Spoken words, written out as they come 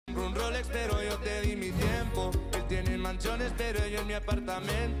ex, pero yo te di mi tiempo. Él tiene mansiones, pero yo en mi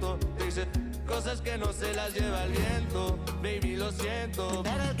apartamento. Te hice cosas que no se las lleva el viento. Baby, lo siento.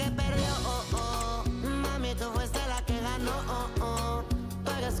 Pero el que perdió, mami, tú fuiste la que ganó,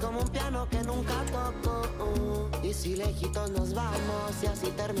 Tú eres como un piano que nunca tocó, Y si lejitos nos vamos y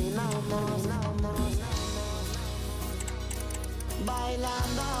así terminamos,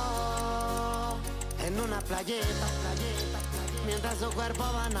 bailando en una playeta, mientras su cuerpo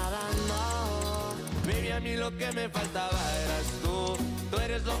va nadando. Baby, a mí lo que me faltaba eras tú. Tú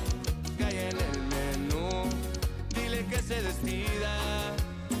eres lo que hay en el menú. Dile que se despida,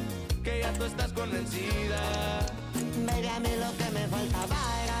 que ya tú estás convencida. Baby, a mí lo que me faltaba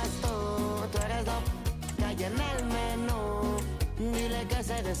eras tú. Tú eres lo que hay en el menú. Dile que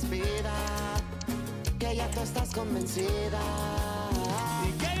se despida, que ya tú estás convencida.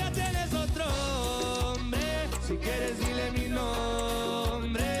 Y que ya tienes otro hombre. Si quieres dile mi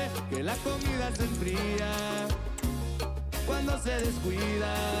nombre. Que la comida se enfría cuando se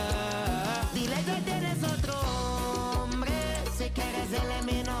descuida. Dile que tienes otro hombre. Si quieres dile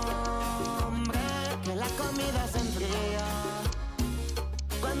mi nombre. Que la comida se enfría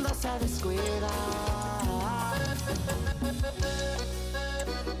cuando se descuida.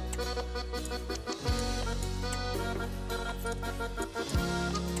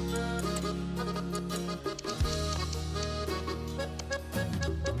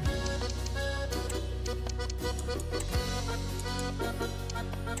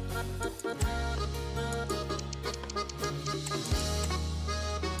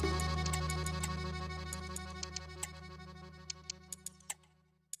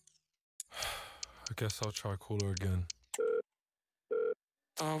 I guess I'll try call her again.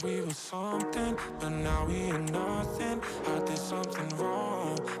 Thought we were something, but now we ain't nothing. I did something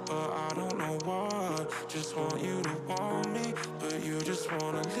wrong, but I don't know what. Just want you to want me, but you just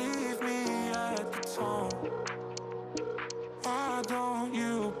wanna leave me at the tone. Why don't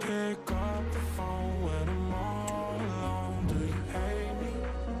you pick up the phone when I'm all alone? Do you hate me?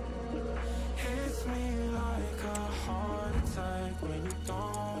 Hits me like a heart attack when you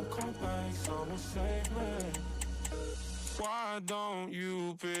don't come back. Someone save me. Why don't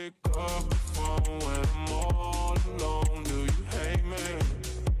you pick up the phone when I'm all alone? Do you hate me?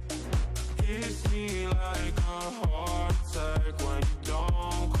 Hits me like a heart attack when you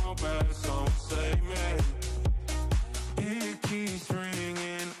don't come back. Someone save me. It keeps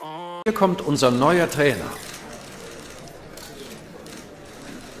ringing on. Hier kommt unser neuer Trainer.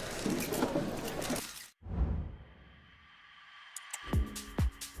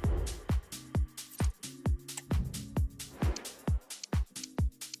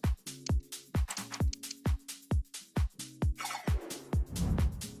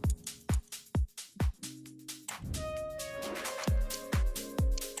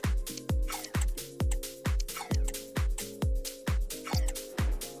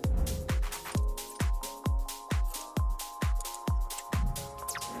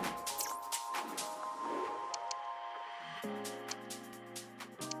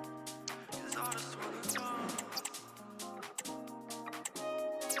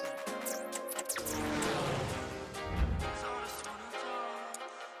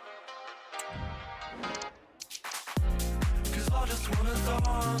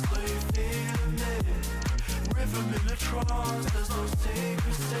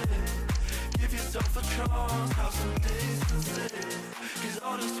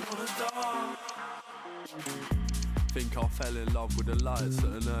 Think I fell in love with the lights at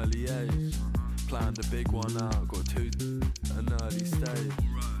an early age. Planned a big one out, got two at an early stage.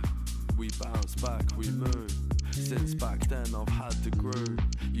 We bounce back, we move. Since back then I've had the groove.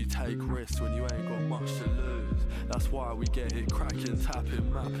 You take risks when you ain't got much to lose. That's why we get it cracking,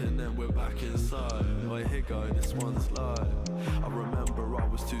 tapping, mapping, then we're back inside. Oi, here go, this one's live. I remember I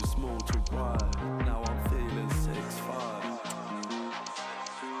was too small to ride. Now I'm feeling 6'5".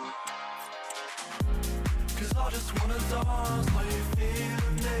 Cause I just wanna dance while you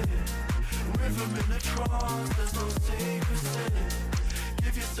feeling it. Rhythm in a trance, there's no secrets in it.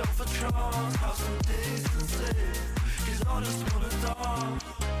 Give yourself a chance, have some decency. Cause I just wanna dance.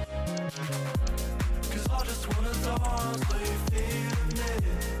 Cause I just wanna dance while you feeling it.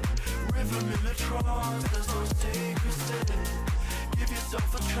 Rhythm in a trance, there's no secrets in it. Give yourself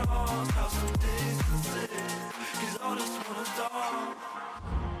a chance, have some decency. Cause I just wanna dance.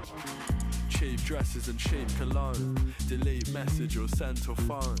 Cheap dresses and cheap cologne. Delete message or send to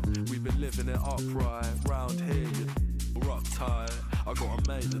phone. We've been living it upright round here, you're uptight. I got a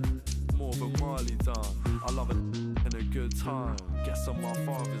mate that more than Marley done. I love it in a good time. Guess I'm my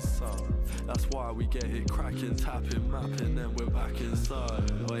father's son. That's why we get it cracking, tapping, mapping, then we're back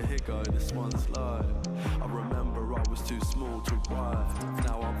inside. Oh, here go, this one's live. I remember I was too small to ride.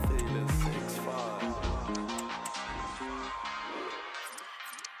 Now I'm feeling 6'5".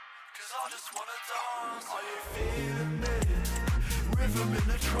 Cause I just wanna dance. Are you feeling me? Rhythm in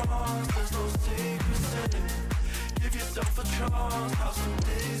the trance, there's no secrets in it. Give yourself a chance, have some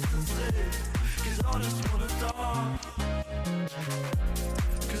decency. Cause I just wanna dance.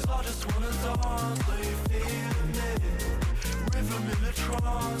 Cause I just wanna dance. Are you feeling me? Rhythm in the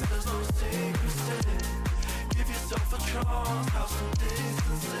trance, there's no secrets in it. Give yourself a chance, have some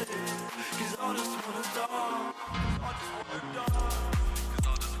decency. Cause I just wanna dance. I just wanna dance. Cause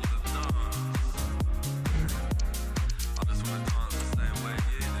I just wanna dance. I just wanna dance the same way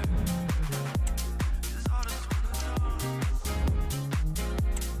you do. Cause I just wanna dance.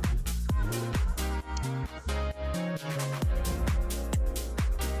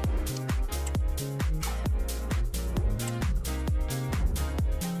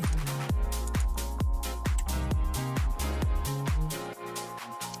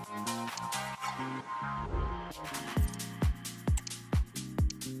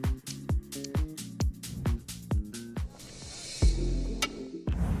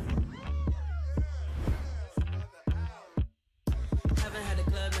 Haven't had a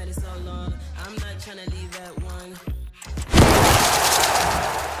club night in so long. I'm not tryna leave at 1. I'm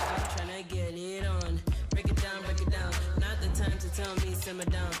tryna get it on. Break it down, break it down. Not the time to tell me simmer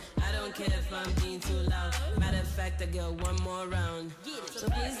down. I don't care if I'm being too loud. Matter of fact, I got one more round. So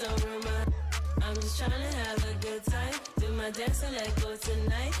please don't ruin my. I'm just tryna have a good time. Do my dance and let go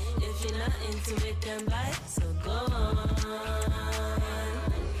tonight. If you're not into it, then bye. So go on.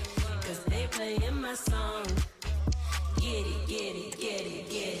 Cause they playing my song. Get it, get it, get it,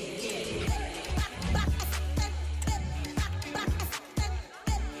 get it, get it.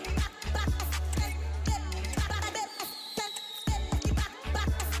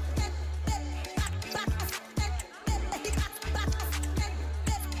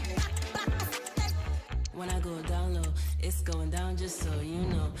 When I go down low, it's going down just so you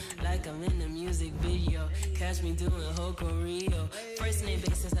know. Like I'm in a music video. Catch me doing whole choreo. First name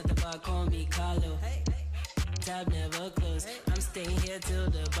basis at the bar, call me Carlo. Tab never close. I'm staying here till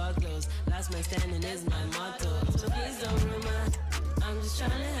the bar close. Last man standing is my motto. So please don't ruin my. I'm just trying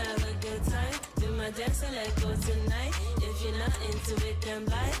to have a good time. Do my dance and let go tonight. If you're not into it, then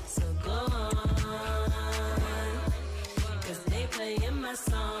bye. So go on. Cause they playing my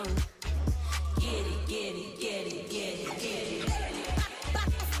song. Get it, get it, get it, get it, get it.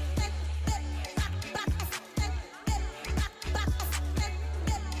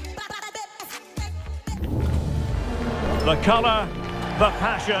 The colour, the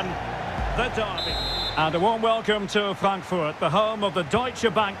passion, the derby. And a warm welcome to Frankfurt, the home of the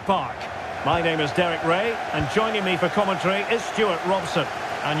Deutsche Bank Park. My name is Derek Ray, and joining me for commentary is Stuart Robson.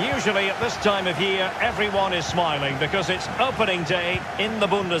 And usually at this time of year, everyone is smiling because it's opening day in the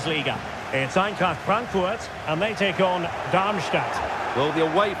Bundesliga. It's Eintracht Frankfurt, and they take on Darmstadt. Well, the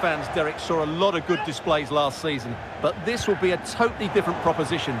away fans, Derek, saw a lot of good displays last season, but this will be a totally different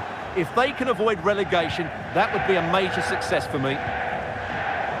proposition. If they can avoid relegation, that would be a major success for me.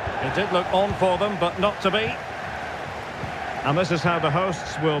 It did look on for them, but not to be. And this is how the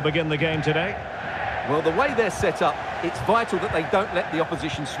hosts will begin the game today. Well, the way they're set up, it's vital that they don't let the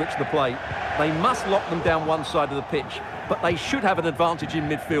opposition switch the play. They must lock them down one side of the pitch, but they should have an advantage in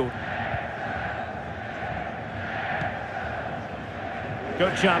midfield.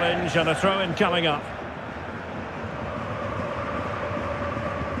 Good challenge and a throw-in coming up.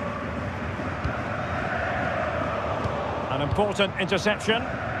 An important interception.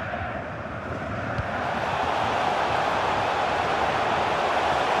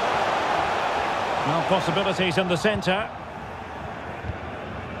 Now possibilities in the centre.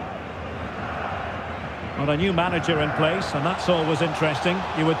 Well, a new manager in place, and that's always interesting.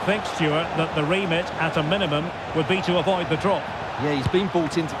 You would think, Stuart, that the remit, at a minimum, would be to avoid the drop. Yeah, he's been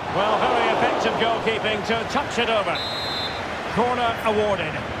brought into... Well, very effective goalkeeping to touch it over. Corner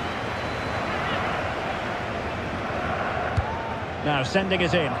awarded. Now sending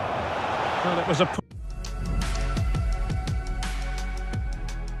it in. Well, it was a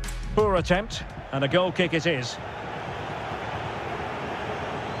poor attempt, and a goal kick it is.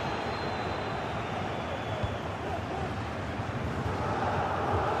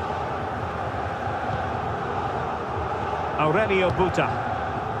 Aurelio Buta.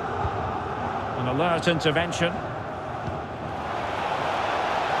 An alert intervention.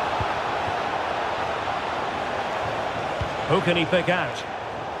 Who can he pick out?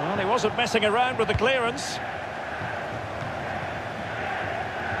 Well, he wasn't messing around with the clearance.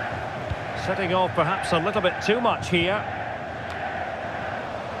 Setting off perhaps a little bit too much here.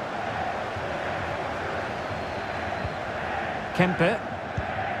 Kempe.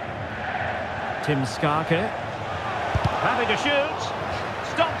 Tim Skarke. Happy to shoot.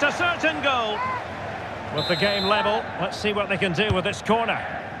 Stopped a certain goal. With the game level, let's see what they can do with this corner.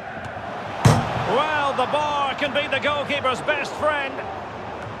 Well, the bar can be the goalkeeper's best friend.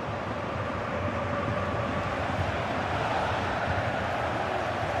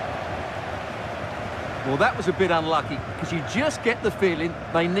 Well, that was a bit unlucky, because you just get the feeling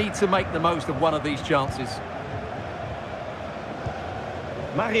they need to make the most of one of these chances.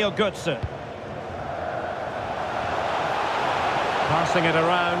 Mario Götze. Passing it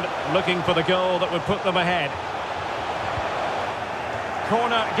around, looking for the goal that would put them ahead.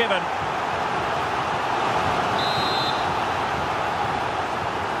 Corner given.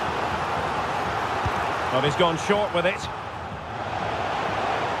 Well, he's gone short with it.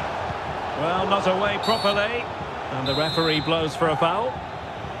 Well, not away properly. And the referee blows for a foul.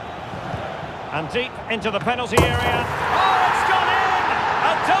 And deep into the penalty area. Oh, it's gone in!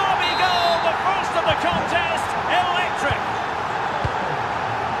 A derby goal, the first of the contest. Electric.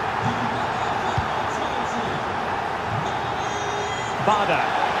 Bada.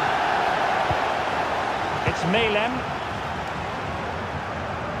 It's Melem.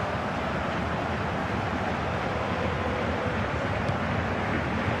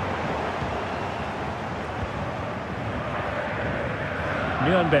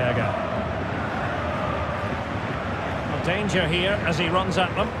 Nürnberger. Well, danger here as he runs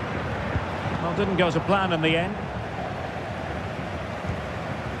at them. Well, didn't go to plan in the end.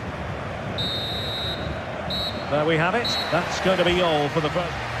 There we have it. That's going to be all for the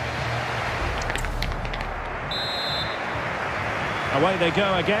first. Away they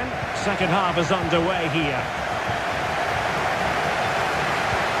go again. Second half is underway here.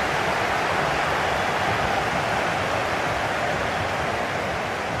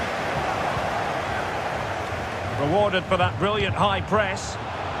 Rewarded for that brilliant high press.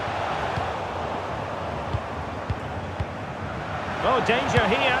 Oh, danger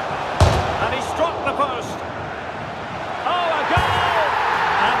here. And he struck the post. Oh, a goal!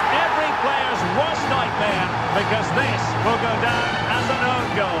 And every player's worst nightmare, because this will go down as an own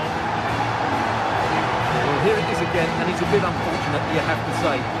goal. Well, here it is again, and it's a bit unfortunate, you have to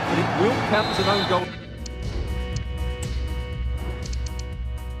say. But it will count as an own goal.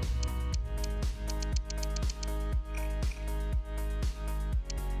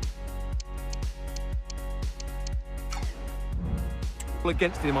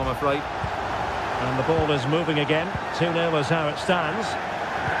 Against him, I'm afraid. And the ball is moving again. 2-0 is how it stands.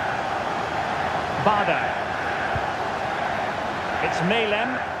 Bada. It's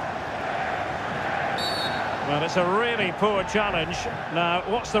Melem. Well, it's a really poor challenge. Now,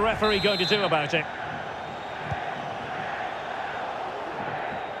 what's the referee going to do about it?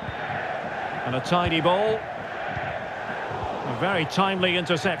 And a tidy ball. A very timely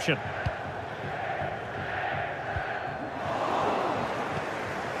interception.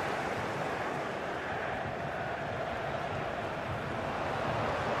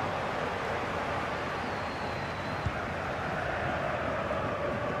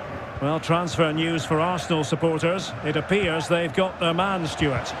 Well, transfer news for Arsenal supporters. It appears they've got their man,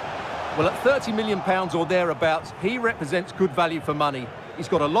 Stuart. Well, at £30 million or thereabouts, he represents good value for money. He's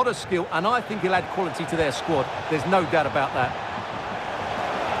got a lot of skill, and I think he'll add quality to their squad. There's no doubt about that.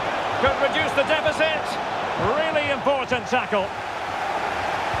 Could reduce the deficit. Really important tackle.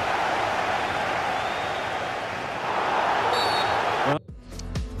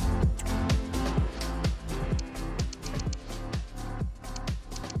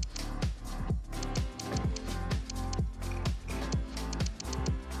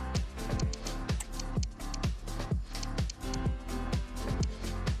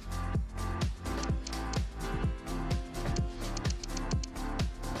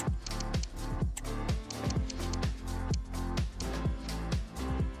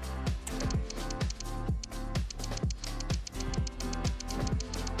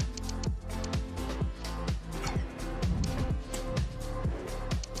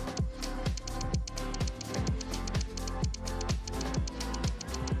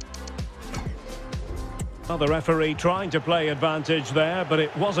 Well, the referee trying to play advantage there, but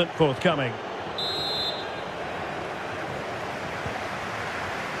it wasn't forthcoming.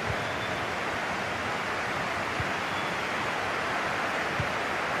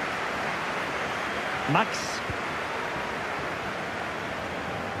 Max.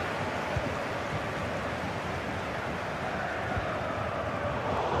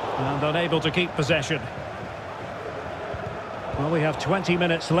 And unable to keep possession. Well, we have 20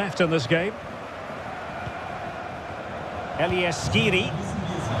 minutes left in this game. Elias Skiri.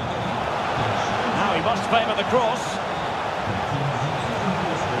 Now he must favour the cross.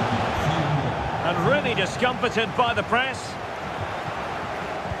 And really discomfited by the press.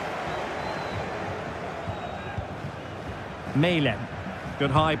 Malen.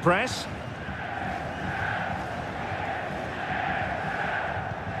 Good high press.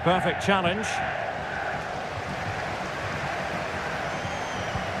 Perfect challenge.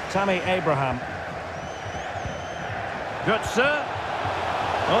 Tammy Abraham. Good, sir.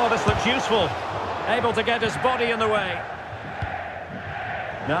 Oh, this looks useful. Able to get his body in the way.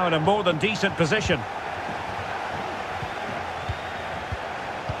 Now in a more than decent position.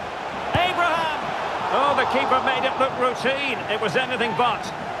 Abraham! Oh, the keeper made it look routine. It was anything but.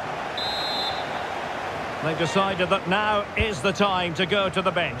 They've decided that now is the time to go to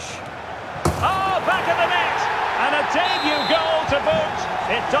the bench. Oh, back of the net! And a debut goal to boot.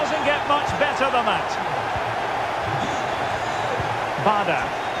 It doesn't get much better than that. Bada.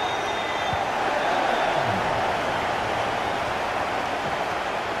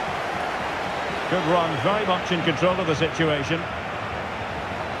 Good run, very much in control of the situation.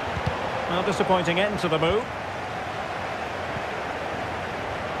 Well, disappointing end to the move.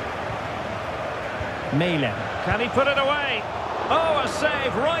 Malen. Can he put it away? Oh, a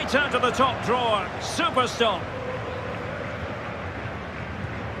save right out of the top drawer. Super stop.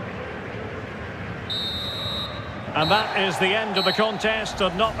 And that is the end of the contest,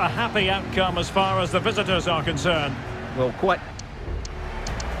 and not a happy outcome as far as the visitors are concerned. Well, quite...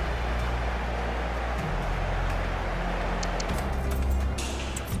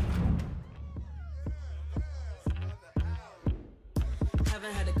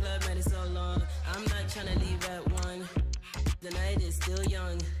 Haven't had a club man in so long. I'm not trying to leave at 1. The night is still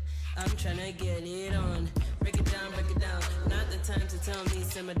young. I'm trying to get it on. Break it down, break it down. Not the time to tell me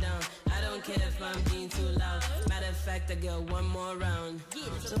simmer down. I don't care if I'm being too loud. Matter of fact, I got one more round.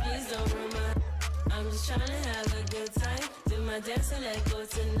 So please don't ruin my... I'm just trying to have a good time. Do my dance and let go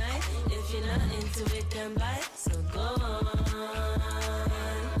tonight. If you're not into it, then bye. So go on.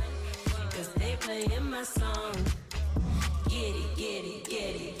 Cause they playing my song. Get it, get it,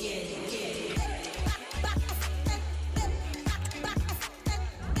 get it, get it, get it.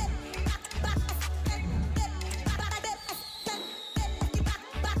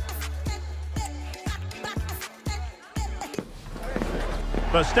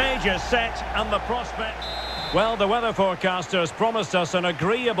 The stage is set and the prospect... Well, the weather forecasters promised us an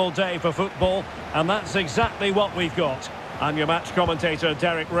agreeable day for football, and that's exactly what we've got. I'm your match commentator,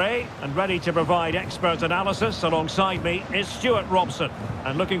 Derek Ray, and ready to provide expert analysis alongside me is Stuart Robson.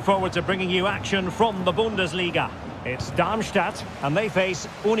 And looking forward to bringing you action from the Bundesliga. It's Darmstadt, and they face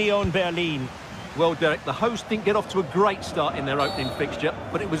Union Berlin. Well, Derek, the hosts didn't get off to a great start in their opening fixture,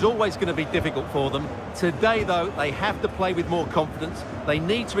 but it was always going to be difficult for them. Today, though, they have to play with more confidence. They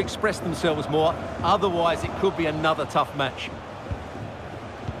need to express themselves more, otherwise it could be another tough match.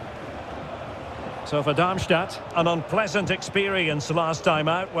 So for Darmstadt, an unpleasant experience last time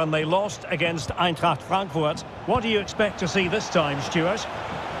out when they lost against Eintracht Frankfurt. What do you expect to see this time, Stuart?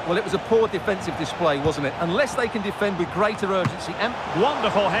 Well, it was a poor defensive display, wasn't it? Unless they can defend with greater urgency and...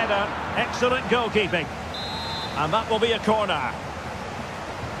 Wonderful header, excellent goalkeeping. And that will be a corner.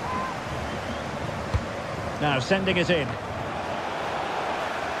 Now sending it in.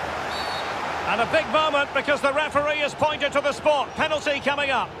 And a big moment because the referee has pointed to the spot. Penalty coming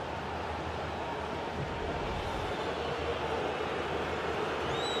up.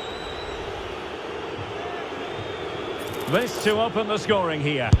 This to open the scoring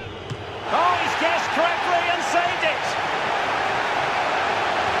here. Oh, he's guessed correctly and saved it!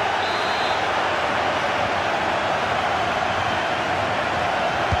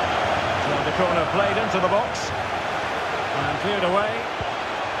 So the corner played into the box. And cleared away.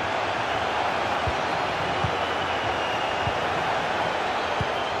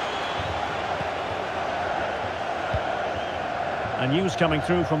 And news coming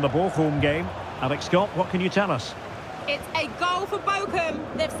through from the Bochum game. Alex Scott, what can you tell us? It's a goal for Bochum.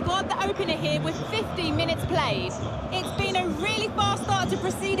 They've scored the opener here with 15 minutes played. It's been a really fast start to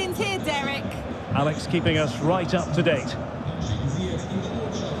proceedings here, Derek. Alex keeping us right up to date.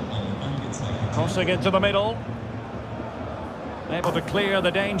 Crossing into the middle. Able to clear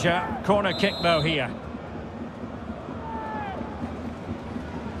the danger. Corner kick though here.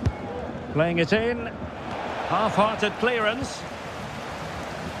 Playing it in. Half-hearted clearance.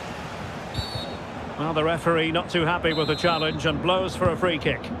 Well, the referee not too happy with the challenge and blows for a free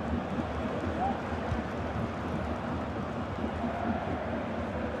kick.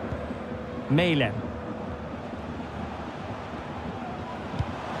 Melen.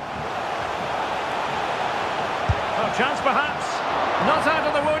 Oh, chance perhaps. Not out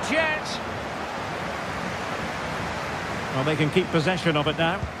of the woods yet. Well, they can keep possession of it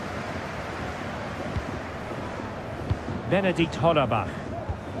now. Benedikt Hollerbach.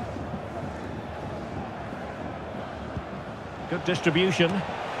 Good distribution.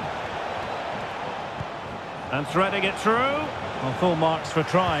 And threading it through. Well, full marks for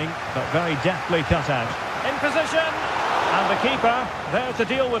trying, but very deftly cut out. In position! And the keeper there to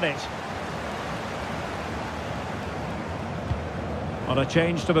deal with it. On a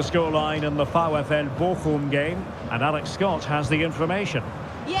change to the scoreline in the VfL Bochum game, and Alex Scott has the information.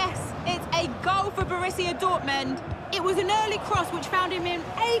 Yes, it's a goal for Borussia Dortmund. It was an early cross which found him in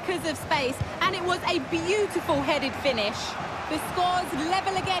acres of space, and it was a beautiful headed finish. The score's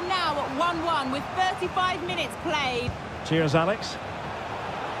level again now at 1-1 with 35 minutes played. Cheers, Alex.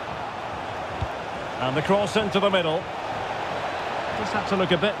 And the cross into the middle. Just had to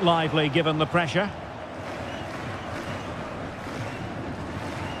look a bit lively given the pressure.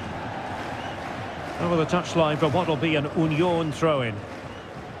 Over the touchline for what will be an Union throw-in.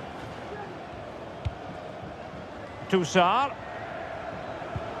 Toussaint.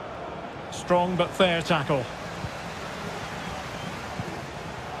 Strong but fair tackle.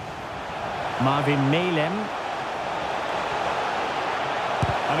 Marvin Melen.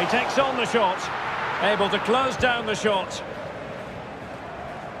 And he takes on the shot. Able to close down the shot.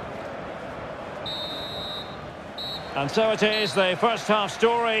 And so it is, the first half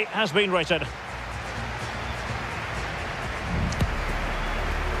story has been written.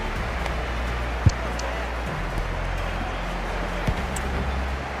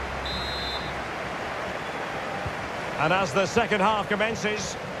 And as the second half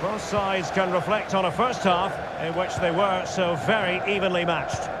commences, both sides can reflect on a first half in which they were so very evenly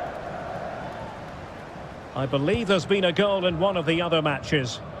matched. I believe there's been a goal in one of the other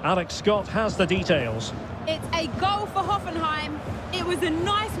matches. Alex Scott has the details. It's a goal for Hoffenheim. It was a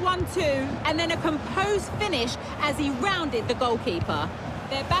nice 1-2 and then a composed finish as he rounded the goalkeeper.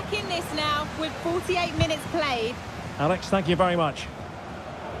 They're back in this now with 48 minutes played. Alex, thank you very much.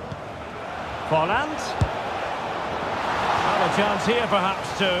 Volland. Well, a chance here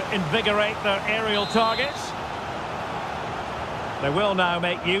perhaps to invigorate their aerial targets. They will now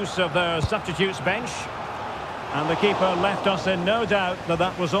make use of their substitutes bench. And the keeper left us in no doubt that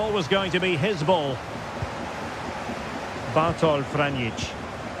that was always going to be his ball. Bartol Franjic.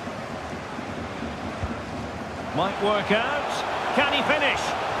 Might work out. Can he finish?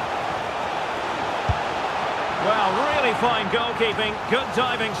 Well, really fine goalkeeping. Good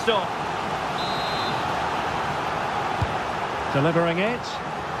diving stop. Delivering it.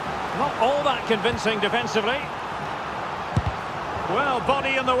 Not all that convincing defensively. Well,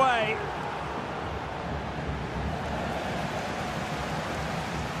 body in the way.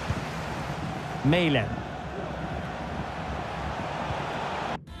 Melen.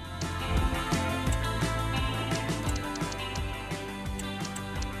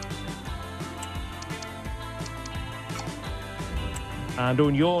 And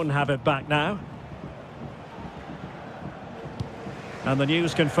Union have it back now. And the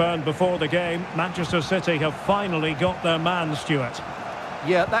news confirmed before the game, Manchester City have finally got their man, Stuart.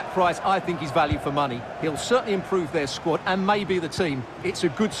 Yeah, that price I think is value for money. He'll certainly improve their squad and maybe the team. It's a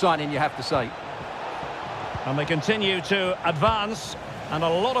good signing, you have to say. And they continue to advance, and a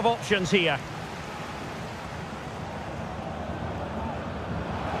lot of options here.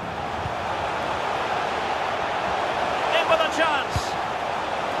 In with a chance.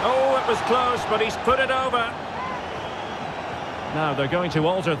 Oh, it was close, but he's put it over. Now they're going to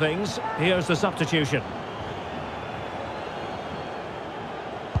alter things. Here's the substitution.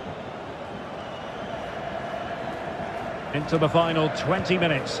 Into the final 20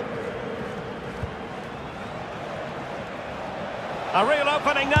 minutes. A real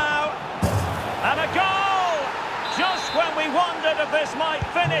opening now. And a goal! Just when we wondered if this might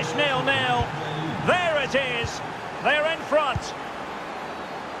finish 0-0. There it is. They're in front.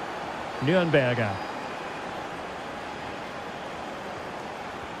 Nürnberger.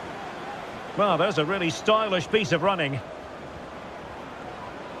 Well, there's a really stylish piece of running.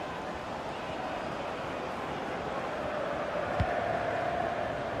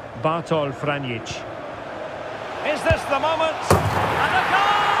 Bartol Franjic. Is this the moment? And a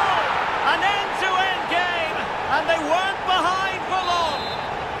goal! An end-to-end game, and they weren't behind for long.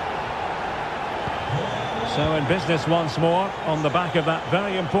 So in business once more, on the back of that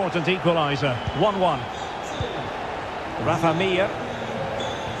very important equaliser. 1-1. Rafa Mir.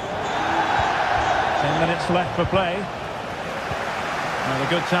 10 minutes left for play. And a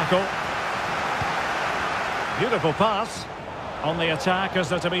good tackle. Beautiful pass. On the attack, as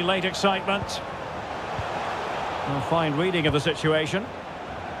there to be late excitement. A fine reading of the situation.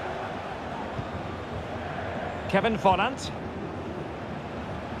 Kevin Forant.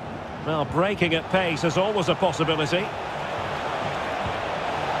 Well, breaking at pace is always a possibility.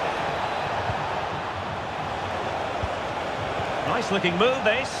 Nice looking move,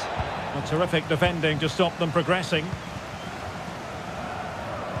 this. A terrific defending to stop them progressing.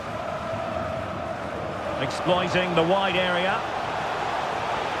 Exploiting the wide area.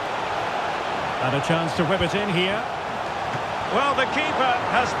 And a chance to whip it in here. Well, the keeper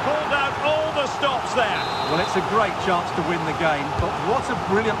has pulled out all the stops there. Well, it's a great chance to win the game, but what a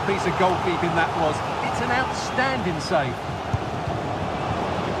brilliant piece of goalkeeping that was. It's an outstanding save.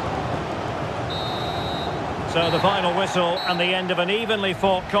 So the final whistle and the end of an evenly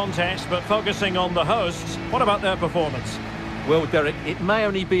fought contest, but focusing on the hosts, what about their performance? Well, Derek, it may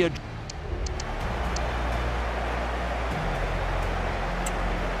only be a